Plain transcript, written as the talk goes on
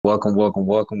Welcome, welcome,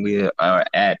 welcome. We are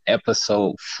at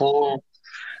episode 4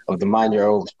 of the Mind Your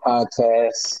Own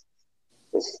podcast.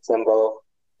 This is Timbo,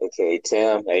 aka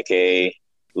Tim, aka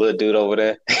little dude over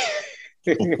there.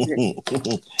 We're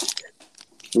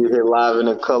here live and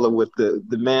in color with the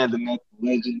man, the myth, the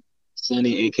legend,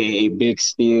 Sonny, aka Big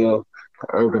Steel,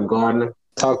 Urban Gardener.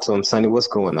 Talk to him, Sonny. What's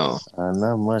going on?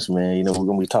 Not much, man. We're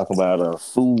going to be talking about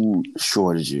food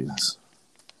shortages.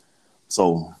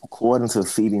 So, according to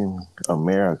Feeding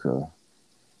America,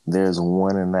 there's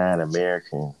 1 in 9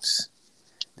 Americans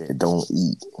that don't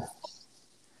eat.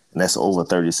 And that's over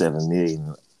 37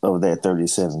 million. Of that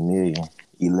 37 million,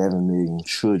 11 million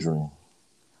children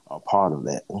are part of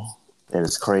that. That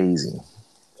is crazy.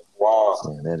 Wow.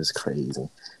 Yeah, that is crazy.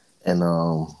 And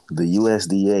the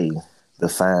USDA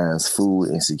defines food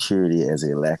insecurity as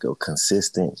a lack of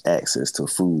consistent access to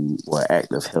food or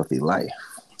active, healthy life.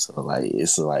 So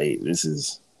this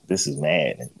is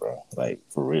madness, bro. Like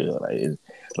for real.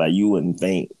 Like you wouldn't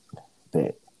think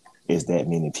that it's that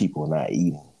many people not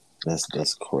eating.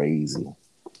 That's crazy.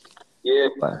 Yeah.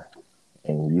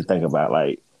 And you think about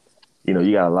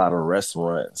you got a lot of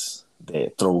restaurants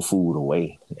that throw food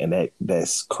away, and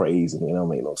that's crazy. Man, it don't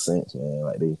make no sense, man.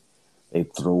 Like they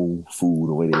throw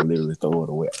food away. They literally throw it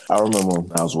away. I remember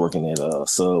I was working at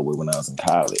Subway when I was in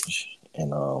college,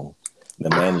 and the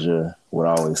manager would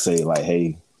always say like,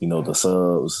 "Hey, the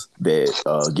subs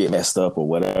that get messed up or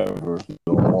whatever, you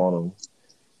don't want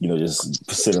them,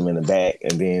 just sit them in the back,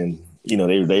 and then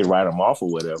they write them off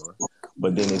or whatever,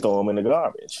 but then they throw them in the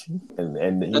garbage." And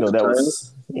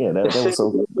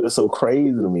that's so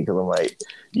crazy to me because I'm like,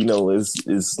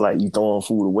 it's like you throwing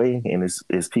food away, and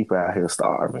it's people out here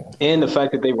starving. And the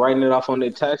fact that they writing it off on their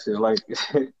taxes, like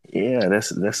yeah,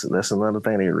 that's another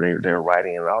thing they're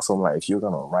writing it off. So I'm like, if you're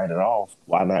gonna write it off,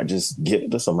 why not just give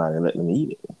it to somebody and let them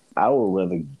eat it? I would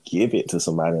rather give it to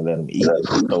somebody and let them eat it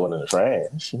than throw it in the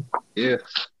trash. Yeah.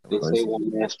 They say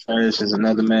one man's trash is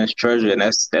another man's treasure, and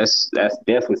that's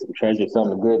definitely some treasure,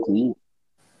 something good to eat.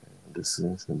 This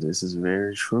is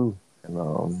very true. And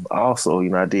also,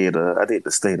 I did the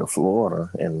state of Florida,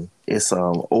 and it's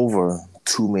over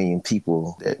 2 million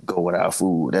people that go without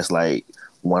food. That's like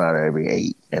 1 out of every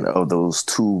 8, and of those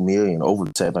 2 million, over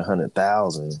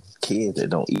 700,000 kids that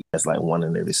don't eat. That's like 1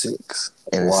 in every 6.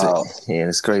 And wow.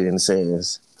 It's crazy. And it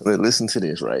says, listen to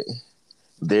this, right?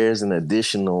 There's an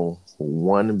additional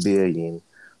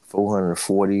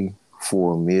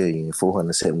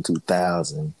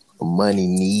 1,444,472,000 money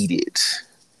needed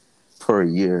per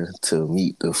year to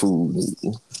meet the food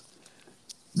need.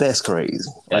 That's crazy.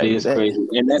 That is crazy.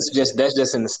 And that's just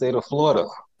in the state of Florida.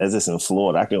 That's just in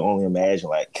Florida. I can only imagine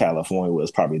like California, where it's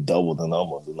probably double the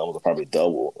numbers. The numbers are probably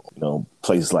double.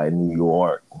 Places like New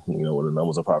York, where the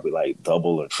numbers are probably like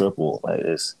double or triple. Like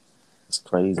it's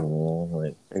crazy, man.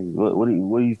 Like, what do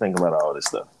you think about all this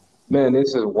stuff? Man,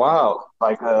 this is wild.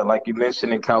 Like you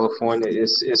mentioned in California,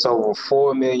 it's over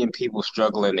 4 million people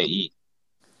struggling to eat,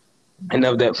 and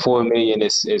of that 4 million,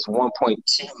 it's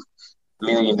 1.2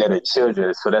 million that are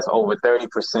children. So that's over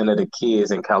 30% of the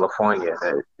kids in California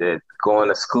that going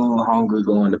to school hungry,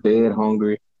 going to bed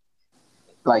hungry.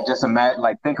 Like just imagine,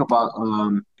 like think about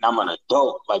I'm an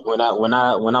adult. Like when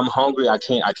I'm hungry, I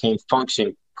can't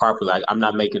function properly. Like, I'm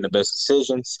not making the best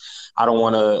decisions. I don't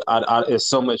want to. It's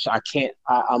so much I can't.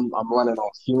 I'm running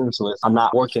on fumes. So I'm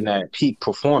not working at peak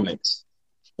performance.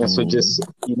 And so just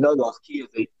those kids,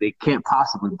 they can't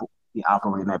possibly be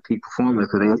operating at peak performance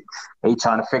because they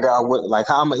trying to figure out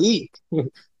how I'm gonna eat,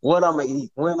 what I'm gonna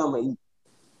eat, when I'm gonna eat.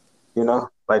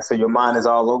 Like so your mind is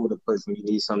all over the place when you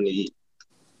need something to eat.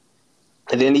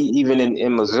 And then even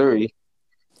in Missouri,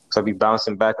 so I'll be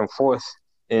bouncing back and forth.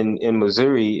 In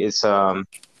Missouri, it's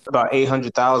about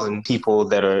 800,000 people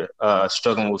that are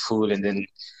struggling with food, and then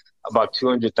about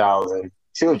 200,000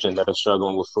 children that are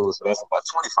struggling with food. So that's about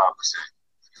 25%.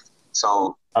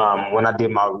 So when I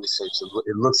did my research,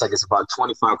 it looks like it's about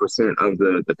 25% of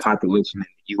the population in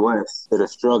the U.S. that are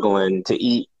struggling to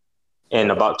eat,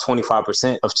 and about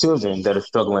 25% of children that are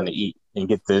struggling to eat and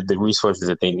get the resources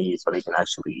that they need so they can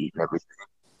actually eat and everything.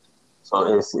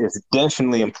 So it's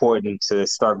definitely important to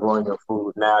start growing your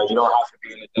food now. You don't have to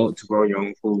be an adult to grow your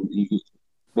own food.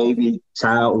 Baby,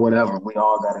 child, whatever. We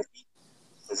all gotta eat.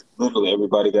 It's literally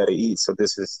everybody gotta eat. So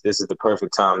this is the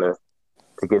perfect time to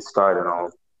get started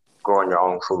on growing your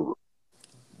own food.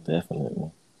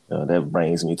 Definitely. That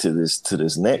brings me to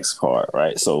this next part,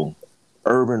 right? So,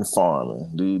 urban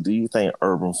farming. Do you think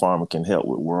urban farming can help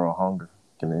with world hunger?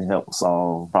 Can it help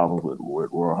solve problems with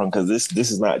world hunger? Because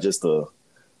this is not just an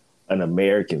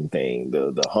American thing.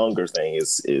 The hunger thing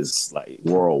is like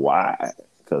worldwide.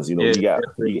 Because you got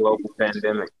global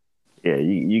pandemic. Yeah,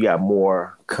 you got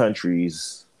more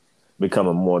countries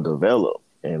becoming more developed.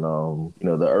 And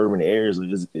the urban areas are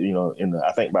just,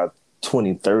 I think by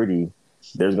 2030,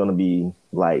 there's going to be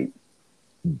like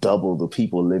double the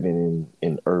people living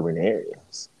in urban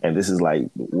areas. And this is like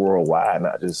worldwide,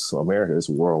 not just America, it's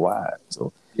worldwide.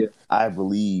 So Yeah. I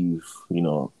believe,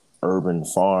 urban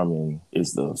farming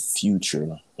is the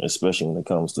future, especially when it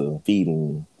comes to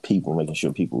feeding people, making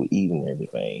sure people eat and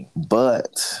everything.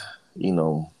 But,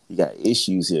 you got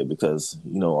issues here because,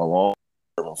 along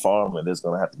urban farming, there's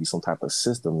going to have to be some type of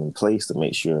system in place to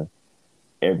make sure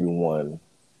everyone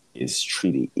is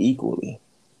treated equally.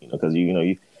 Because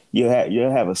you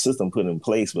have a system put in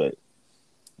place, but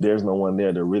there's no one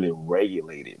there to really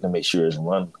regulate it to make sure it's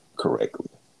run correctly.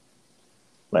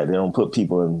 Like they don't put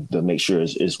people in to make sure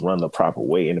it's run the proper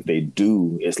way, and if they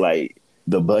do, it's like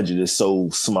the budget is so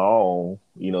small.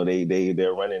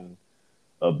 They're running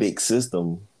a big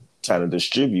system trying to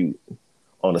distribute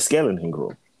on a skeleton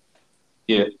crew.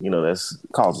 Yeah. That's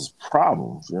causes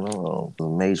problems.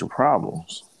 Major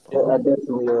problems. Yeah, I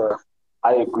definitely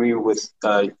I agree with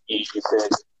you said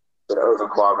that urban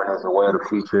farming is the way of the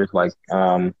future. Like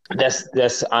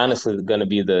that's honestly going to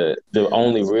be the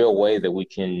only real way that we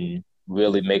can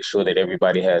really make sure that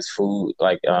everybody has food.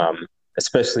 Like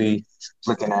especially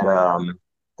looking at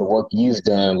the work you've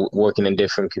done, working in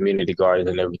different community gardens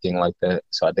and everything like that.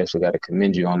 So I definitely got to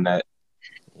commend you on that.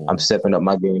 Yeah. I'm stepping up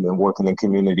my game and working in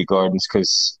community gardens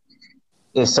because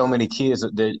there's so many kids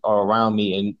that are around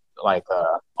me and like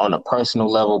on a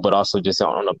personal level, but also just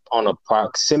on a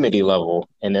proximity level.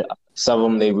 And some of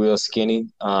them they real skinny.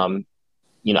 I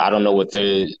don't know what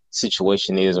their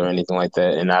situation is or anything like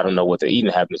that, and I don't know what their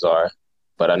eating habits are.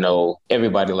 But I know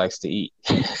everybody likes to eat.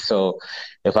 So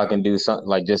if I can do something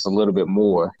like just a little bit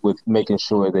more with making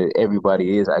sure that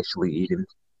everybody is actually eating,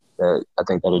 I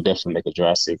think that'll definitely make a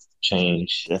drastic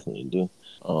change. Definitely do.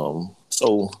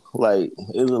 So like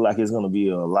it looks like it's gonna be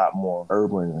a lot more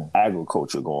urban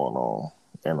agriculture going on.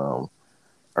 And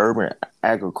urban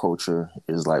agriculture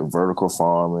is like vertical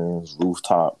farming,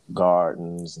 rooftop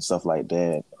gardens and stuff like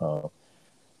that.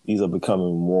 These are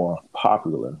becoming more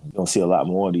popular. You're gonna see a lot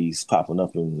more of these popping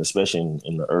up especially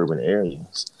in the urban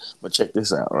areas. But check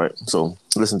this out, right? So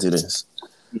listen to this.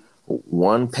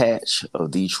 One patch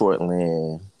of Detroit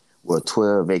land where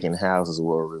 12 vacant houses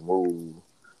were removed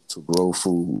to grow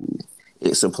food.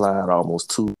 It supplied almost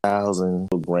 2,000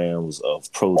 grams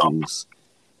of produce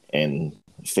and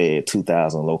fed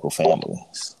 2,000 local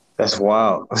families. That's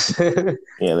wild.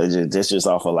 Yeah, that's just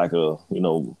off of like a,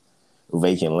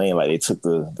 vacant land. Like they took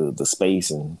the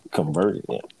space and converted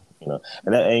it. And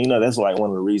that's like one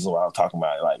of the reasons why I was talking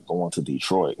about like going to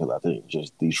Detroit, because I think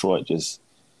just Detroit it's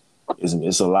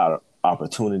a lot of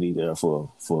opportunity there for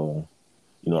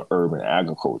urban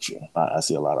agriculture. I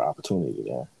see a lot of opportunity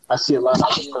there. I see a lot of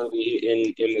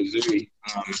opportunity in Missouri.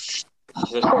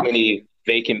 There's so many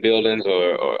vacant buildings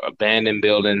or abandoned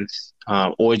buildings,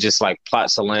 or just like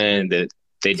plots of land that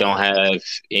they don't have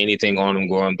anything on them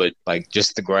growing, but like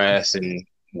just the grass and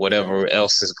whatever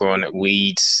else is growing,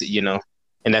 weeds,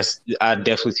 And I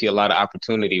definitely see a lot of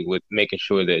opportunity with making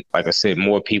sure that, like I said,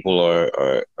 more people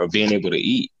are being able to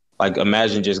eat. Like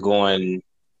imagine just going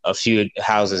a few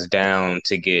houses down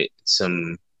to get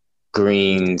some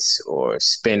greens or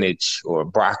spinach or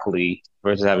broccoli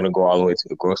versus having to go all the way to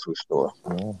the grocery store.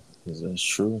 Yeah, that's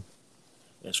true.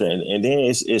 That's right. And then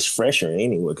it's fresher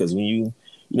anyway, because when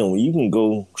when you can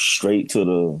go straight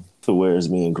to where it's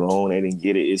being grown and then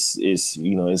get it,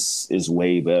 it's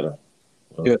way better.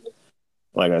 Yeah.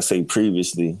 Like I say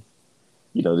previously,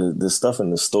 the stuff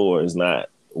in the store is not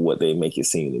what they make it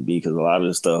seem to be, because a lot of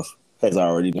the stuff has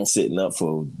already been sitting up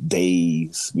for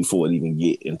days before it even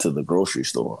get into the grocery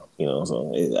store.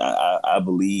 So I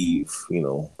believe,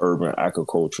 urban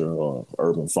agriculture or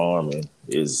urban farming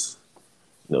is,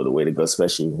 the way to go,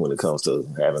 especially when it comes to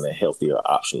having a healthier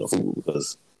option of food.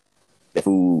 Because the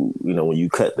food, when you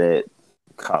cut that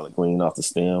collard green off the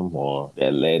stem or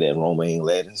that romaine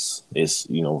lettuce, it's,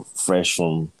 fresh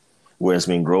from where it's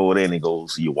been grown in. It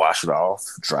goes, you wash it off,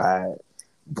 dry it,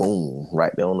 boom,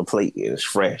 right there on the plate. It's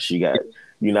fresh. You're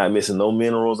not missing no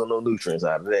minerals or no nutrients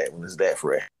out of that when it's that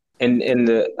fresh. And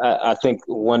I think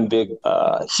one big,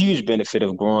 huge benefit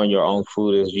of growing your own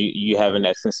food is you having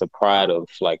that sense of pride of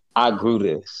like, I grew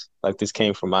this, like this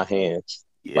came from my hands,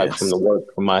 Yes. like from the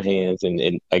work from my hands. And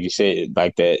like you said,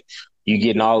 like that, you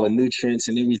getting all the nutrients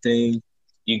and everything.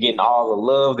 You getting all the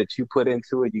love that you put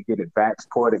into it. You get it back,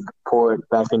 pour it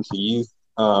back into you.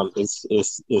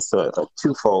 It's a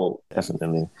twofold.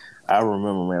 Definitely. I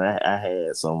remember, man, I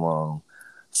had some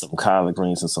collard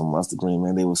greens and some mustard green,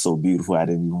 man. They were so beautiful, I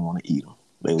didn't even want to eat them.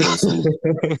 They look so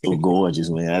gorgeous,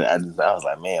 man. I was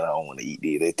like, man, I don't want to eat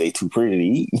these. They too pretty to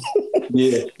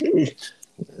Yeah, eat.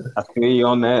 I feel you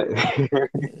on that.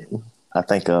 I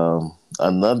think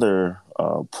another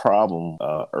problem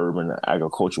urban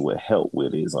agriculture would help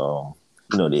with is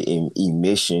the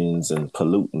emissions and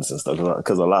pollutants and stuff.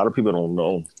 Because a lot of people don't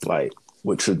know, like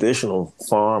with traditional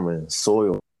farming,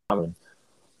 soil farming,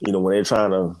 when they're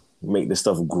trying to make this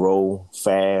stuff grow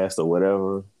fast or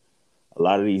whatever, a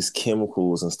lot of these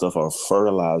chemicals and stuff are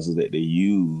fertilizers that they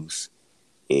use.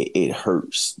 It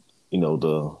hurts,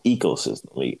 the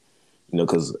ecosystem.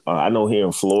 Because I know here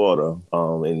in Florida,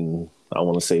 and I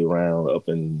want to say around up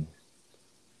in,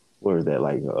 where is that?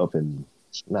 Like up in,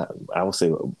 not, I would say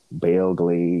Belle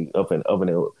Glade, up in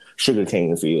the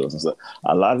sugarcane fields and stuff.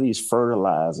 A lot of these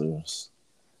fertilizers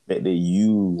that they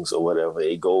use or whatever,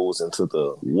 it goes into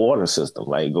the water system.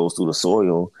 Like it goes through the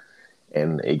soil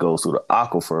and it goes through the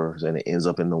aquifers and it ends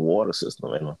up in the water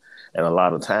system. And a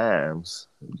lot of times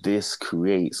this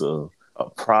creates a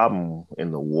problem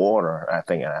in the water. I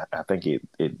think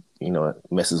it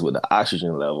messes with the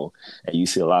oxygen level, and you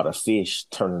see a lot of fish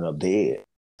turning up dead.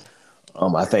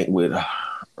 I think with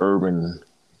urban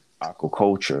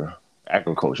urban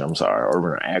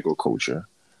agriculture,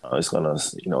 it's gonna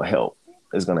help.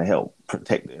 It's gonna help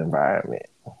protect the environment.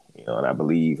 And I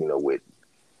believe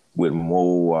with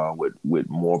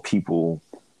more people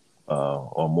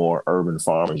or more urban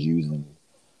farmers using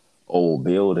old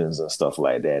buildings and stuff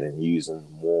like that, and using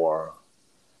more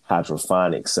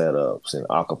hydroponic setups and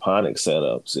aquaponic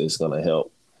setups, it's going to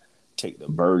help take the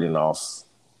burden off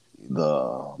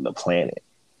the planet.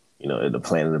 The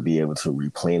planet to be able to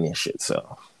replenish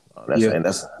itself.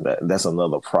 That's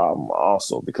another problem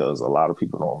also, because a lot of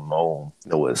people don't know.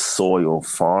 With soil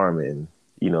farming,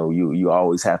 you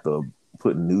always have to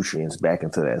put nutrients back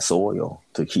into that soil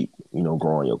to keep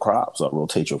growing your crops or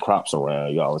rotate your crops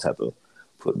around. You always have to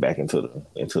put back into the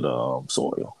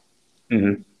soil.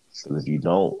 Mm-hmm. Because if you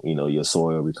don't, your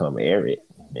soil become arid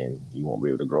and you won't be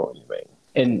able to grow anything.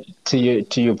 And to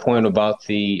your point about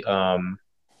the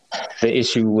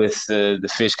issue with the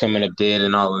fish coming up dead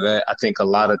and all of that, I think a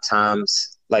lot of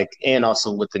times, and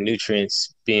also with the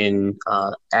nutrients being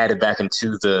added back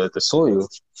into the soil,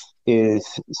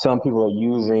 is some people are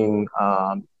using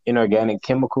inorganic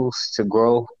chemicals to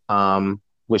grow,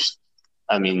 which,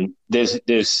 I mean, there's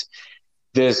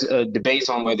debates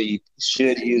on whether you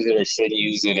should use it or shouldn't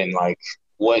use it, and like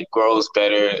what grows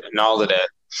better and all of that.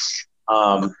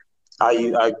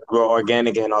 I grow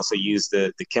organic and also use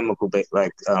the chemical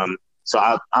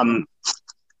so I'm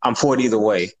for it either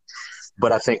way.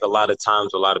 But I think a lot of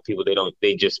times, a lot of people,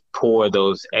 they just pour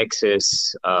those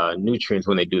excess nutrients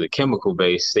when they do the chemical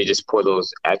base. They just pour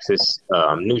those excess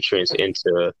nutrients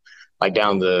into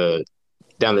down the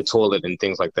toilet and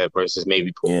things like that, versus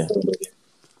maybe pouring it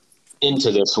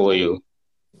into the soil,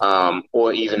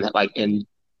 or even in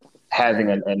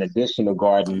having an additional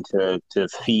garden to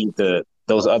feed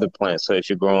those other plants. So if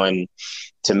you're growing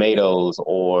tomatoes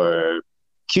or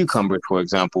cucumbers, for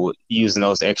example, using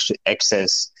those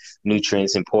excess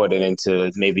nutrients and pour it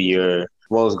into maybe your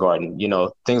rose garden,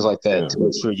 things like that, to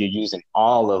make sure you're using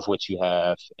all of what you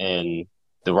have in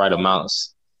the right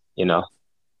amounts.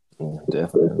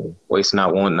 Definitely. Waste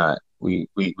not, want not. We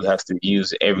have to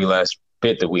use every last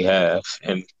bit that we have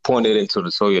and pouring it into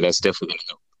the soil. That's definitely gonna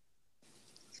help.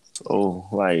 So,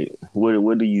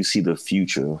 where do you see the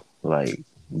future?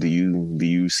 Do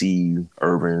you see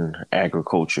urban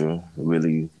agriculture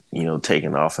really,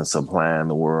 taking off and supplying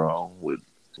the world with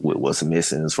what's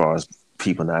missing as far as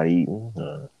people not eating?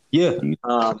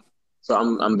 So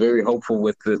I'm very hopeful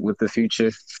with the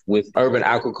future with urban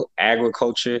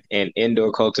agriculture and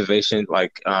indoor cultivation,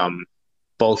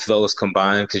 both those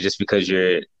combined. Because just because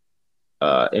you're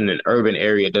in an urban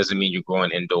area doesn't mean you're growing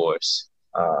indoors.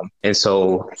 And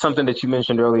so something that you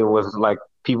mentioned earlier was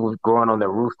people growing on their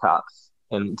rooftops,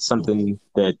 and something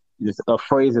that is a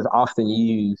phrase is often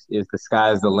used is the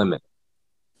sky's the limit.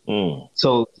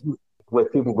 So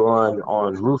with people growing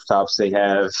on rooftops, they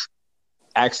have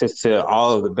access to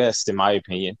all of the best, in my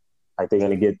opinion. They're going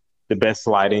to get the best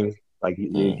lighting.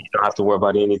 You don't have to worry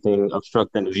about anything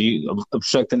obstructing the view,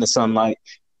 obstructing the sunlight.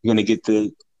 You're going to get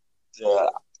the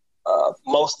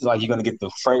most, you're going to get the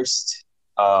first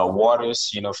waters,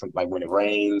 from when it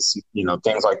rains,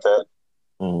 things like that.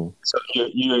 So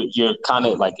you're kind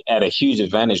of at a huge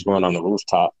advantage growing on the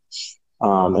rooftop,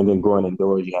 and then growing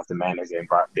indoors, you have to manage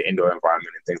the indoor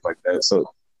environment and things like that.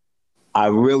 So I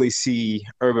really see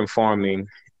urban farming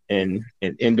and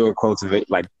indoor cultivate,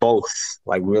 both,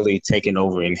 really taking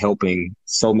over and helping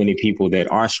so many people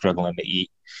that are struggling to eat,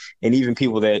 and even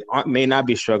people that may not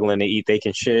be struggling to eat, they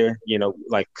can share.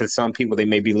 Like because some people they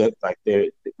may be like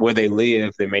where they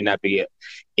live, there may not be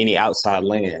any outside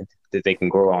land that they can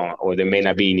grow on, or there may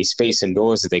not be any space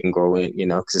indoors that they can grow in.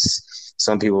 Because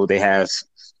some people they have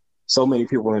so many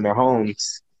people in their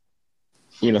homes,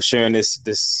 sharing this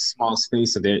small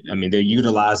space. So they're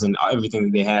utilizing everything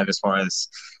that they have as far as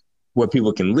where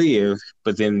people can live,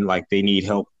 but then like they need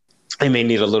help. They may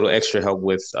need a little extra help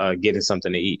with getting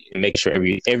something to eat and make sure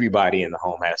everybody in the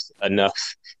home has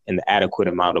enough and the adequate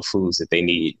amount of foods that they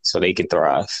need so they can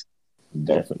thrive.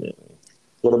 Definitely.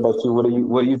 What about you?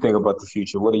 What do you think about the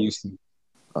future? What do you see?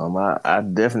 I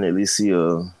definitely see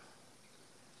a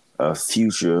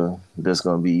future that's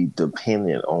going to be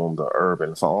dependent on the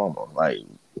urban farmer, like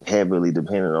heavily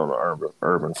dependent on the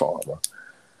urban farmer.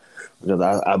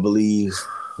 Because I believe,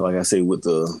 like I say, with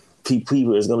the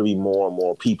people, there's going to be more and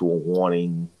more people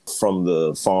wanting from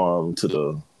the farm to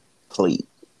the plate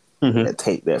that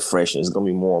take that freshness. There's going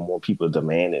to be more and more people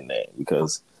demanding that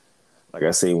because, like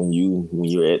I say, when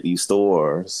you're at these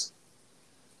stores,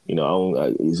 and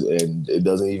it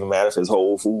doesn't even matter if it's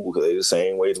whole food because they're the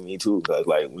same way to me too. Because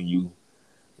like when you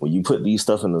put these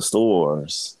stuff in the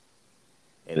stores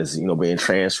and it's being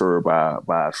transferred by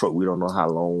a truck, we don't know how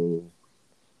long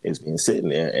it's been sitting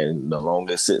there, and the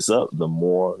longer it sits up, the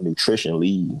more nutrition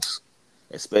leaves,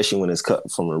 especially when it's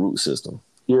cut from the root system.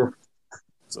 Yeah.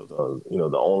 So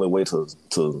the only way to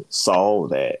solve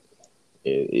that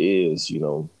is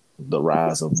the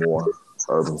rise of more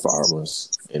urban farmers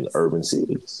in urban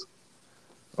cities.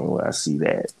 I see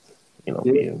that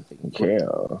being taken care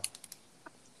of.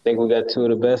 I think we got two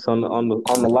of the best on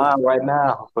the line right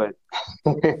now, but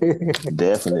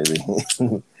definitely.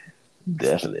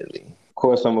 Of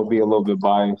course, I'm gonna be a little bit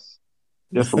biased,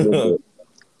 just a little bit.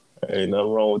 Ain't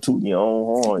nothing wrong with tooting your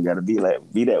own horn. You got to be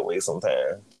that way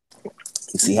sometimes.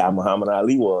 You see how Muhammad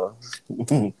Ali was.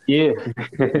 Yeah.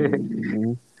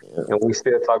 And we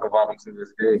still talk about him to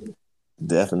this day.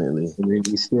 Definitely. I mean,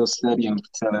 we still study him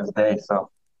to this day. So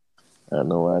I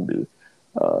know I do.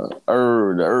 The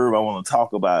herb I want to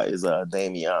talk about is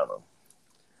Damiana.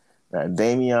 Now,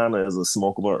 Damiana is a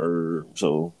smokable herb,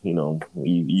 so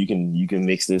you can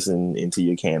mix this into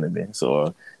your cannabis,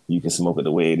 or you can smoke it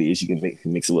the way it is. You can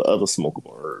mix it with other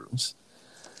smokable herbs.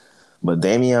 But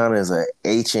Damiana is an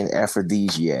ancient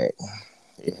aphrodisiac.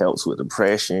 It helps with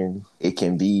depression. It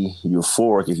can be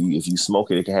euphoric if you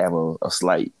smoke it. It can have a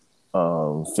slight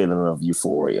feeling of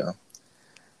euphoria.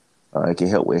 It can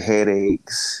help with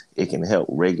headaches. It can help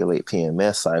regulate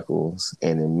PMS cycles,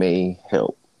 and it may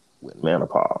help with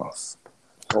menopause.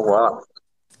 Oh wow!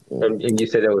 Yeah. And you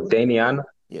said that was Damiana?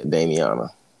 Yeah,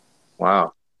 Damiana.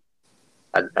 Wow,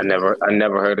 I never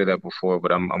heard of that before,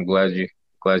 but I'm glad you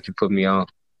put me on.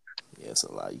 Yeah,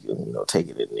 so like you can take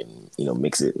it and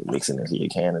mix it into your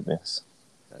cannabis.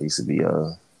 I used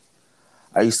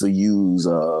to use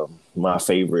my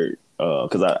favorite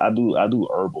because I do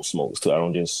herbal smokes too. I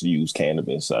don't just use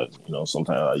cannabis.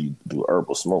 Sometimes I do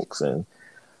herbal smokes, and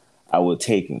I would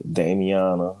take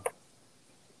Damiana,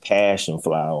 passion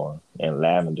flower, and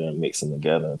lavender and mix them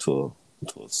together into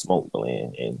a smoke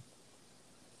blend. And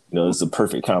it's a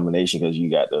perfect combination because you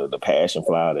got the passion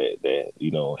flower that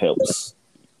helps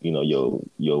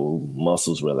your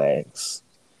muscles relax,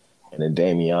 and the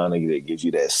Damiana that gives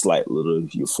you that slight little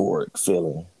euphoric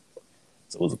feeling.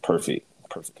 So it was a perfect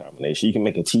combination. You can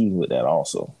make a tea with that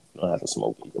also. You don't have to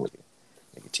smoke it. You can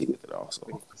make a tea with it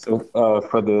also. So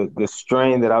for the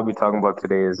strain that I'll be talking about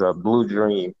today is Blue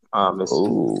Dream. It's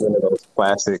one of those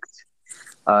classic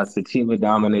sativa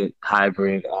dominant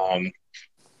hybrid, a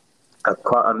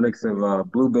mix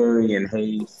of blueberry and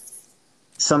haze.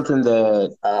 Something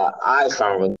that I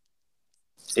found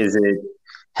is it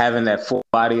having that full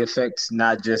body effect,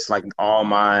 not just like all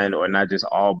mind or not just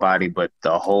all body, but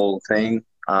the whole thing.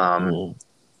 And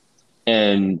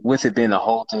with it being the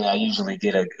whole thing, I usually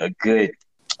get a good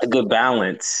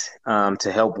balance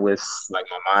to help with like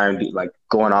my mind, like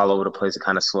going all over the place. It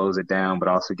kind of slows it down, but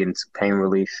also getting some pain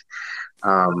relief.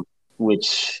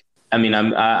 Which I mean,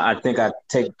 I think I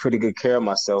take pretty good care of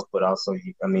myself, but also,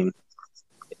 I mean,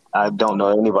 I don't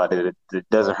know anybody that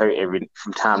doesn't hurt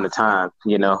from time to time.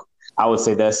 I would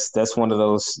say that's one of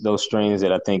those strains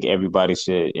that I think everybody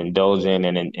should indulge in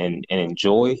and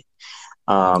enjoy.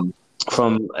 From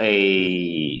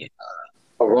a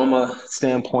aroma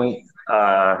standpoint,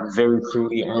 very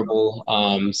fruity, herbal,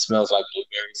 smells like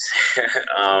blueberries.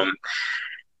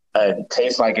 It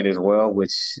tastes like it as well,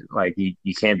 which like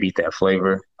you can't beat that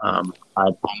flavor. I'm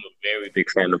a very big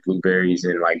fan of blueberries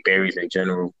and like berries in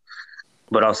general.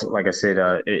 But also, like I said,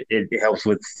 it helps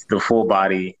with the full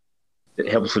body. It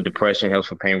helps with depression, helps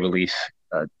with pain relief.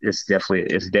 it's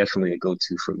definitely a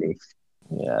go-to for me.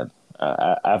 Yeah,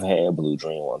 I've had Blue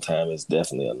Dream one time. It's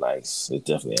definitely a nice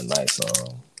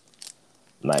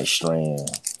strand.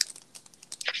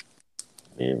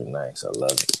 Very nice. I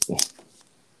love it.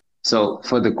 So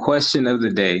for the question of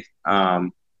the day,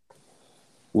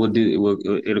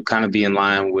 it'll kind of be in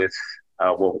line with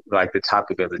like the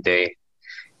topic of the day,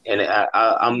 and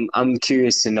I'm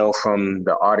curious to know from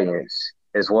the audience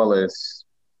as well as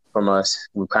from us.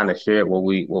 We kind of shared what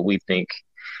we think,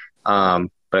 but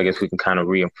I guess we can kind of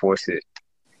reinforce it.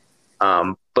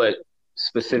 But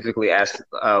specifically ask,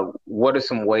 what are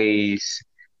some ways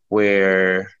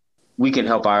where we can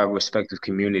help our respective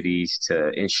communities to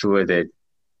ensure that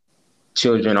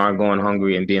children aren't going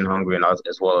hungry and being hungry, and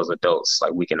as well as adults,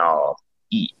 like we can all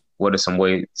eat? What are some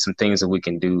things that we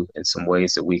can do, and some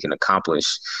ways that we can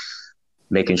accomplish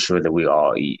making sure that we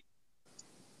all eat?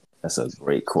 That's a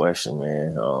great question,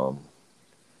 man.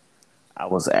 I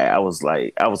was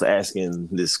asking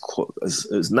this.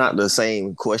 It's not the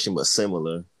same question, but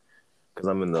similar, because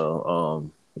I'm in the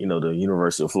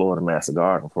University of Florida Master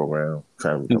Garden program,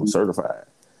 trying to become certified.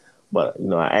 But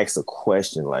I asked a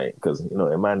question, like, because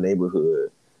in my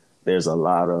neighborhood, there's a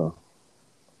lot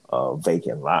of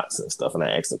vacant lots and stuff, and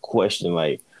I asked a question,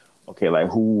 like, okay, like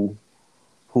who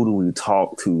do we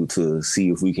talk to see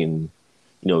if we can,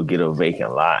 get a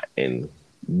vacant lot and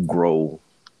grow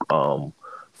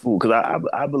food? Because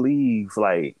I believe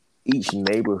like each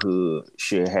neighborhood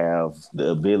should have the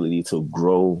ability to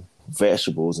grow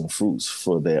vegetables and fruits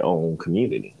for their own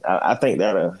community. I think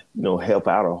that'll help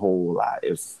out a whole lot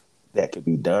if that could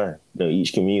be done.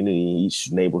 Each community,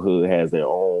 each neighborhood has their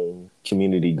own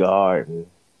community garden,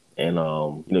 and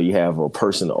you have a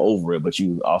person over it, but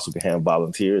you also can have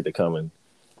volunteers to come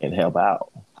and help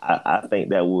out. I think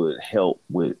that would help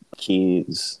with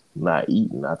kids not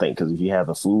eating. I think because if you have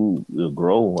the food, it'll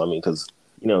grow. I mean, because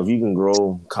if you can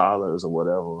grow collards or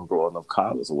whatever, grow enough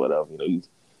collards or whatever,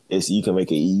 you can make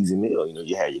an easy meal.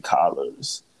 You have your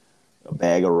collards, a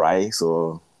bag of rice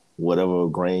or whatever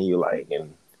grain you like,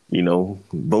 and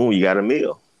boom, you got a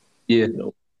meal. Yeah.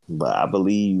 But I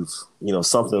believe, if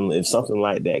something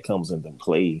like that comes into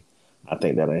play, I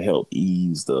think that'll help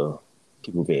ease the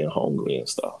people being hungry and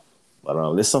stuff.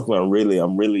 But this is something I'm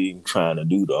really trying to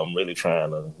do, though. I'm really trying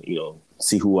to,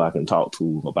 see who I can talk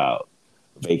to about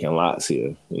vacant lots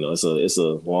here. It's a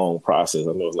long process.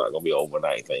 I know it's not gonna be an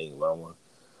overnight thing, but I'm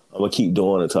gonna keep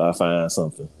doing it until I find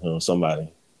something.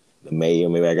 Somebody, the mayor.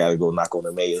 Maybe I gotta go knock on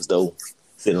the mayor's door,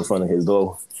 sit in front of his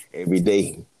door every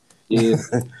day. Yeah.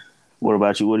 What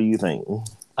about you? What do you think?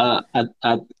 I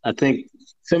think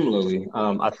similarly.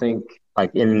 I think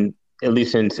like at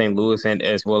least in St. Louis and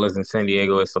as well as in San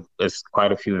Diego, it's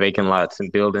quite a few vacant lots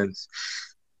and buildings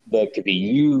that could be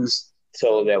used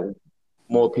so that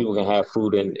more people can have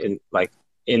food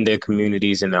in their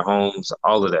communities, in their homes,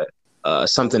 all of that.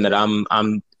 Something that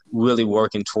I'm really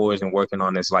working towards and working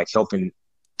on is like helping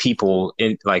people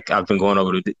I've been going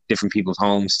over to different people's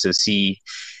homes to see,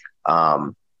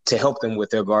 to help them with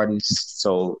their gardens.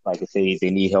 So like if they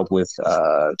need help with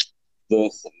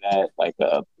this and that, like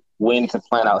when to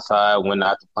plant outside, when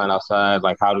not to plant outside,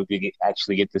 like how do we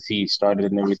actually get the seeds started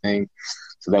and everything.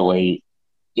 So that way,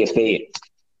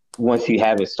 once you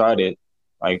have it started,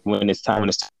 like when it's time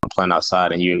to plant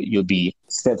outside, and you'll be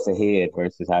steps ahead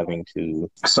versus having to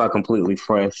start completely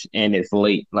fresh and it's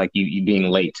late, like you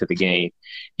being late to the game.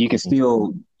 You can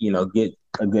still, get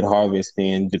a good harvest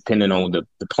in depending on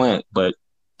the plant, but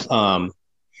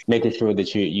making sure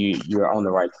that you're on the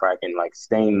right track and like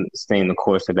staying the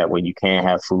course of that way you can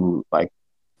have food like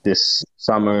this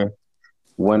summer,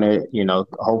 winter,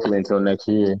 hopefully until next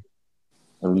year,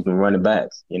 and we can run it back,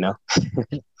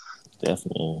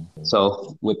 Definitely.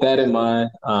 So with that in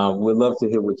mind, we'd love to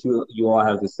hear what you all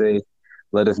have to say.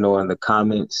 Let us know in the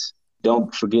comments.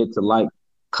 Don't forget to like,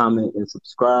 comment, and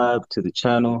subscribe to the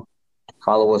channel.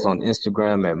 Follow us on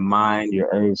Instagram at Mind Your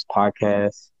Herbs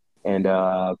Podcast. And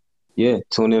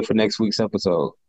tune in for next week's episode.